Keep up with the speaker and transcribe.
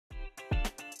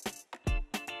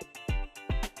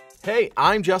Hey,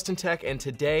 I'm Justin Tech, and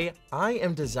today I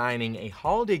am designing a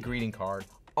holiday greeting card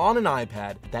on an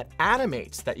iPad that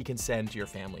animates that you can send to your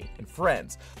family and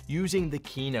friends using the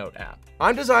Keynote app.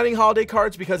 I'm designing holiday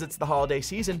cards because it's the holiday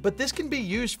season, but this can be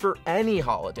used for any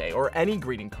holiday or any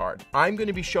greeting card. I'm going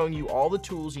to be showing you all the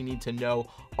tools you need to know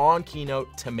on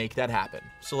Keynote to make that happen.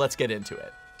 So let's get into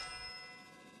it.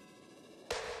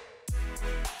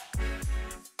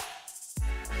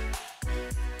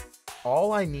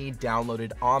 All I need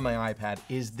downloaded on my iPad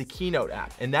is the Keynote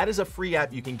app, and that is a free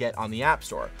app you can get on the App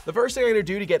Store. The first thing I'm going to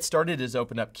do to get started is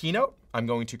open up Keynote. I'm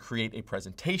going to create a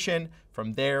presentation.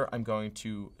 From there, I'm going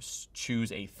to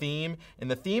choose a theme, and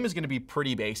the theme is going to be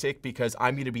pretty basic because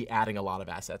I'm going to be adding a lot of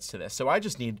assets to this. So I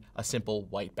just need a simple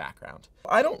white background.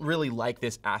 I don't really like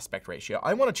this aspect ratio.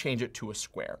 I want to change it to a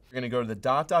square. You're going to go to the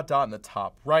dot, dot, dot in the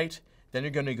top right. Then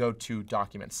you're going to go to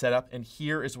Document Setup, and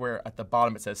here is where at the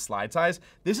bottom it says Slide Size.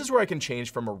 This is where I can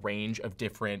change from a range of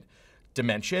different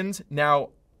dimensions.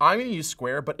 Now, I'm going to use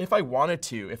square, but if I wanted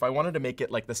to make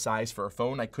it like the size for a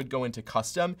phone, I could go into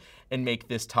Custom and make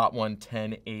this top one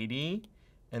 1080,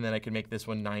 and then I could make this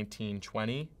one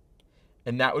 1920.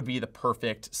 And that would be the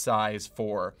perfect size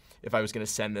for if I was going to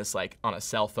send this like on a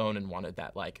cell phone and wanted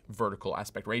that like vertical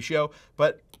aspect ratio.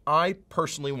 But I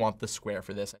personally want the square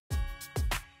for this.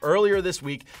 Earlier this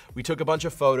week, we took a bunch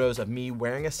of photos of me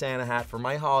wearing a Santa hat for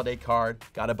my holiday card,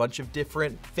 got a bunch of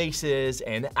different faces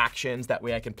and actions, that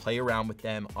way I can play around with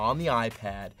them on the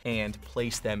iPad and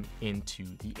place them into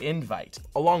the invite.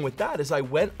 Along with that is I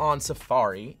went on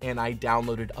Safari and I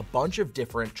downloaded a bunch of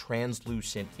different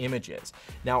translucent images.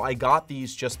 Now I got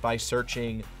these just by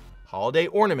searching holiday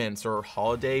ornaments or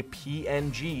holiday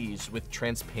PNGs with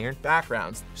transparent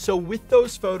backgrounds. So with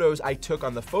those photos I took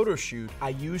on the photo shoot,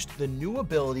 I used the new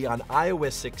ability on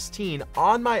iOS 16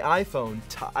 on my iPhone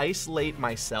to isolate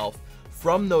myself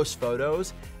from those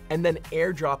photos and then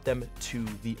airdrop them to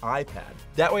the iPad.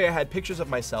 That way I had pictures of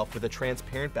myself with a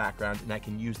transparent background and I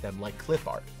can use them like clip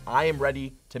art. I am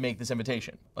ready to make this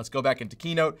invitation. Let's go back into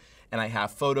Keynote, and I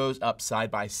have photos up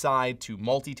side by side to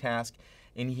multitask.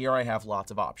 And here I have lots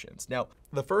of options. Now,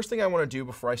 the first thing I want to do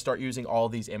before I start using all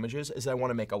of these images is I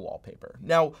want to make a wallpaper.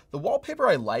 Now, the wallpaper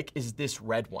I like is this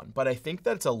red one, but I think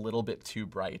that it's a little bit too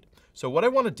bright. So what I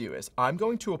want to do is I'm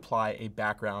going to apply a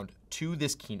background to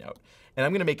this Keynote, and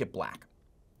I'm going to make it black.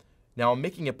 Now, I'm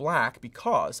making it black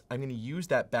because I'm going to use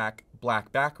that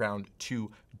black background to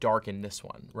darken this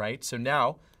one, right? So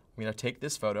now I'm going to take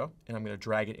this photo and I'm going to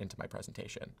drag it into my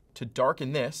presentation. To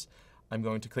darken this, I'm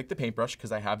going to click the paintbrush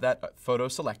because I have that photo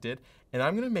selected, and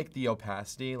I'm going to make the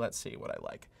opacity, let's see what I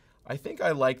like. I think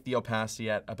I like the opacity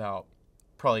at about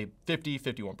probably 50,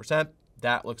 51%.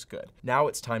 That looks good. Now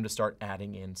it's time to start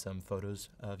adding in some photos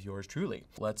of yours truly.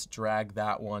 Let's drag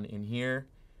that one in here.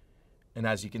 And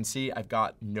as you can see, I've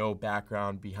got no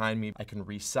background behind me. I can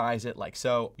resize it like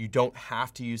so. You don't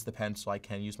have to use the pencil. I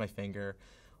can use my finger.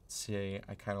 See,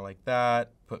 I kind of like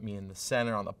that. Put me in the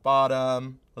center on the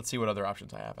bottom. Let's see what other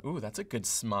options I have. Ooh, that's a good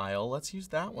smile. Let's use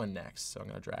that one next. So I'm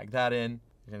gonna drag that in.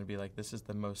 You're gonna be like, this is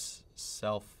the most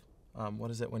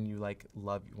what is it when you like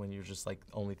when you're just like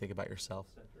only think about yourself?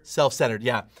 Self-centered,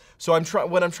 yeah. So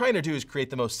what I'm trying to do is create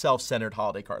the most self-centered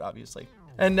holiday card, obviously.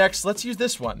 And next, let's use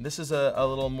this one. This is a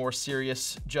little more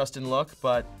serious Justin look,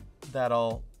 but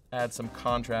that'll add some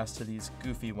contrast to these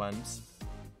goofy ones.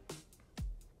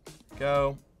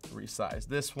 Go. Resize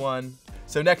this one.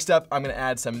 So next up, I'm going to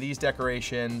add some of these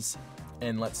decorations,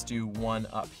 and let's do one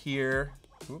up here.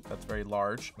 Oop, that's very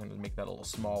large. I'm going to make that a little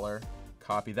smaller.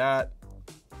 Copy that.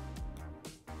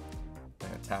 I'm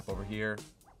going to tap over here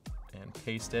and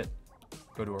paste it.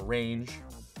 Go to Arrange,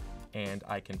 and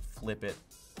I can flip it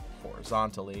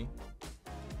horizontally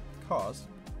because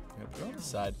I'm going to put it on the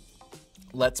side.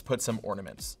 Let's put some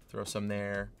ornaments. Throw some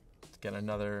there. Let's get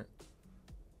another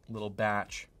little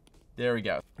batch. There we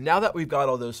go. Now that we've got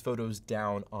all those photos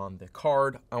down on the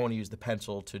card, I want to use the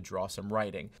pencil to draw some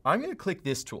writing. I'm going to click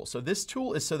this tool. So this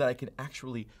tool is so that I can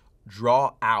actually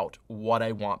draw out what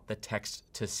I want the text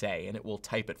to say, and it will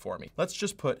type it for me. Let's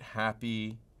just put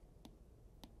happy,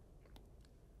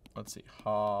 let's see,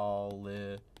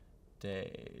 holidays.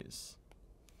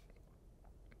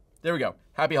 There we go,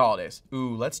 happy holidays.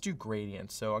 Ooh, let's do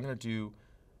gradients. So I'm going to do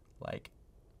like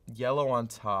yellow on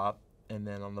top, and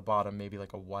then on the bottom, maybe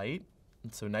like a white.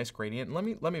 And so nice gradient. Let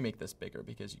me make this bigger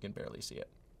because you can barely see it.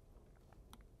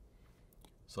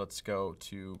 So let's go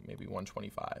to maybe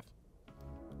 125.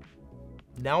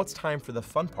 Now it's time for the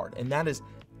fun part, and that is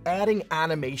adding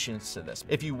animations to this.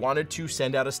 If you wanted to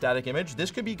send out a static image,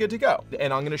 this could be good to go.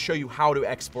 And I'm gonna show you how to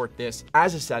export this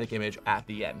as a static image at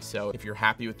the end. So if you're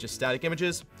happy with just static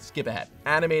images, skip ahead.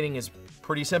 Animating is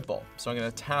pretty simple. So I'm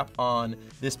gonna tap on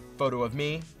this photo of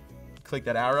me, click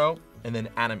that arrow, and then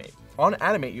animate. On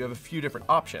animate, you have a few different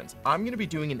options. I'm gonna be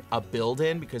doing a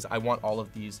build-in because I want all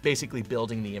of these basically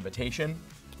building the invitation.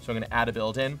 So I'm gonna add a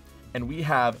build-in, and we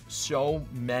have so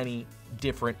many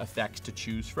different effects to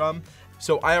choose from.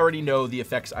 So I already know the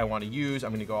effects I wanna use.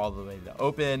 I'm gonna go all the way to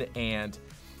open, and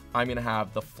I'm gonna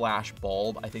have the flash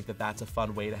bulb. I think that that's a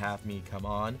fun way to have me come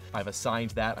on. I've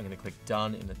assigned that. I'm gonna click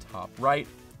done in the top right,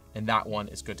 and that one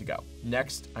is good to go.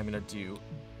 Next, I'm gonna do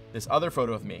this other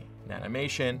photo of me, an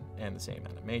animation, and the same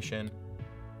animation.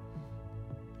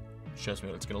 Shows me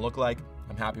what it's gonna look like.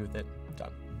 I'm happy with it,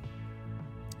 done.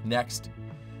 Next,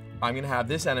 I'm gonna have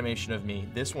this animation of me.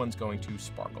 This one's going to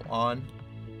sparkle on.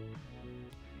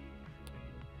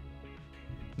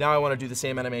 Now I wanna do the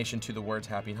same animation to the words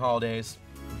Happy Holidays.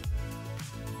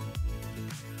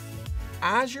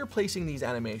 As you're placing these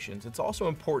animations, it's also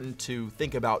important to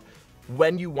think about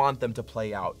when you want them to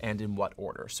play out and in what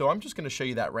order. So I'm just gonna show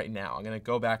you that right now. I'm gonna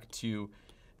go back to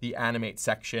the animate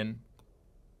section.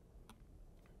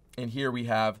 And here we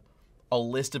have a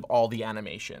list of all the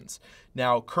animations.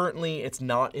 Now, currently it's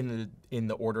not in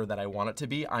the order that I want it to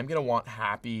be. I'm gonna want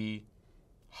Happy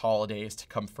Holidays to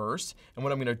come first. And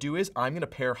what I'm gonna do is I'm gonna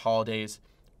pair holidays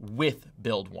with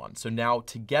build one. So now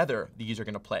together, these are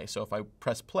gonna play. So if I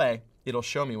press play, it'll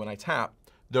show me when I tap,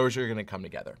 those are gonna come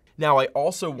together. Now I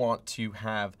also want to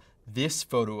have this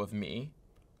photo of me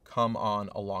come on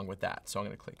along with that. So I'm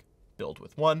gonna click build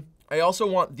with one. I also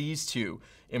want these two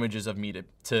images of me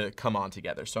to come on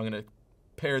together. So I'm gonna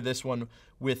pair this one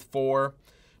with 4.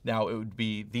 Now it would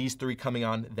be these 3 coming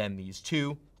on, then these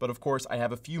 2. But of course I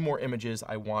have a few more images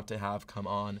I want to have come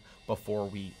on before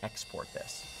we export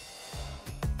this.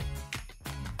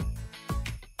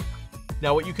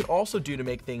 Now what you can also do to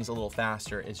make things a little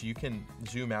faster is you can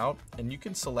zoom out and you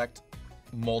can select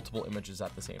multiple images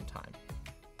at the same time.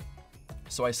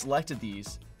 So I selected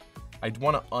these. I'd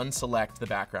want to unselect the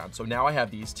background. So now I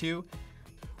have these 2.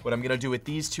 What I'm gonna do with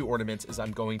these 2 ornaments is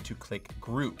I'm going to click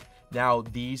group. Now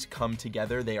these come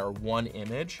together, they are one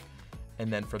image.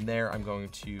 And then from there, I'm going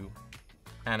to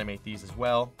animate these as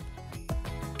well.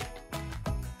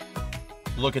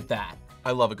 Look at that.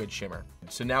 I love a good shimmer.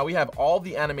 So now we have all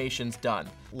the animations done.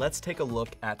 Let's take a look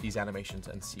at these animations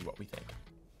and see what we think.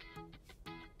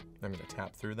 I'm gonna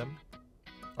tap through them.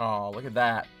 Oh, look at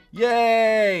that.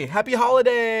 Yay! Happy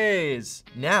holidays!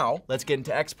 Now, let's get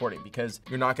into exporting because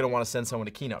you're not gonna wanna send someone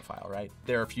a Keynote file, right?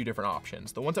 There are a few different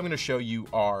options. The ones I'm gonna show you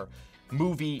are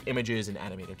movie, images, and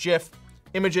animated GIF.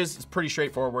 Images is pretty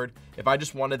straightforward. If I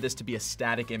just wanted this to be a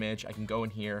static image, I can go in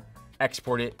here,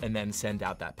 export it, and then send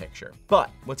out that picture. But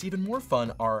what's even more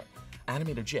fun are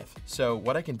animated GIF. So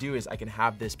what I can do is I can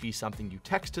have this be something you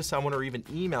text to someone or even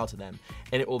email to them,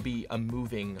 and it will be a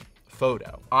moving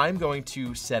photo. I'm going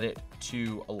to set it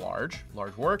to a large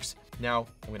works. Now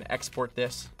I'm gonna export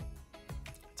this.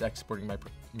 It's exporting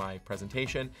my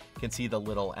presentation. You can see the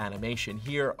little animation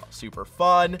here, super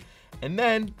fun. And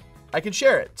then I can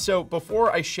share it. So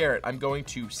before I share it, I'm going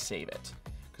to save it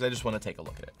because I just wanna take a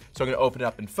look at it. So I'm gonna open it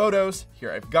up in Photos.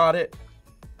 Here I've got it.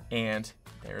 And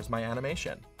there's my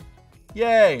animation.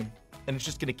 Yay! And it's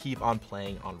just gonna keep on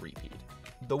playing on repeat.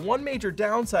 The one major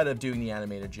downside of doing the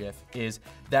animated GIF is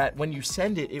that when you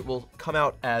send it, it will come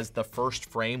out as the first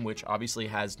frame, which obviously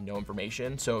has no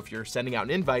information. So if you're sending out an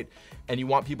invite and you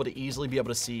want people to easily be able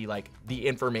to see like the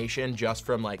information just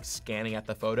from like scanning at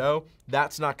the photo,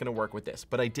 that's not gonna work with this.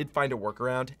 But I did find a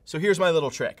workaround. So here's my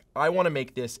little trick. I wanna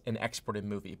make this an exported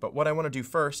movie, but what I wanna do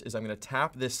first is I'm gonna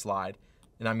tap this slide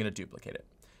and I'm gonna duplicate it.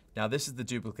 Now this is the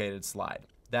duplicated slide.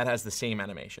 That has the same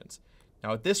animations.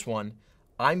 Now with this one,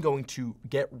 I'm going to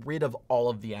get rid of all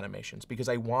of the animations because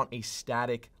I want a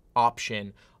static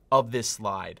option of this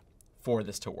slide for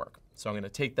this to work. So I'm gonna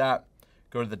take that,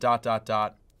 go to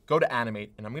the ... go to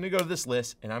animate, and I'm gonna go to this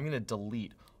list and I'm gonna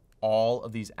delete all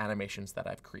of these animations that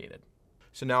I've created.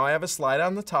 So now I have a slide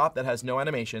on the top that has no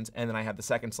animations, and then I have the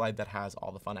second slide that has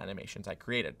all the fun animations I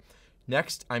created.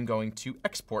 Next, I'm going to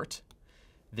export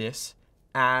this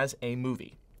as a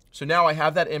movie. So now I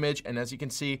have that image, and as you can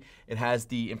see, it has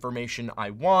the information I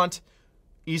want,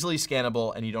 easily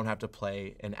scannable, and you don't have to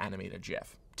play an animated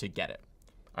GIF to get it.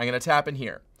 I'm gonna tap in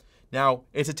here. Now,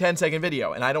 it's a 10-second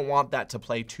video, and I don't want that to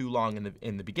play too long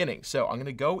in the beginning. So I'm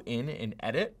gonna go in and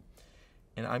edit,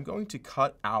 and I'm going to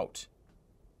cut out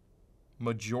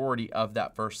majority of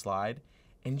that first slide,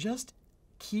 and just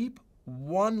keep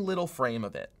one little frame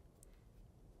of it,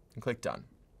 and click done.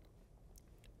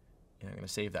 And I'm gonna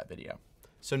save that video.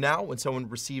 So now when someone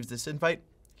receives this invite,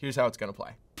 here's how it's gonna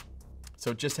play.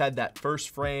 So it just had that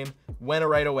first frame, went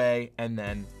right away, and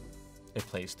then it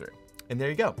plays through. And there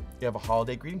you go, you have a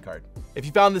holiday greeting card. If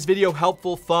you found this video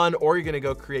helpful, fun, or you're gonna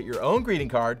go create your own greeting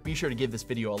card, be sure to give this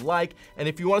video a like. And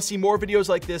if you wanna see more videos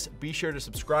like this, be sure to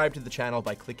subscribe to the channel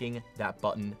by clicking that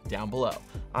button down below.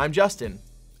 I'm Justin,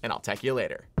 and I'll tech you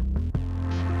later.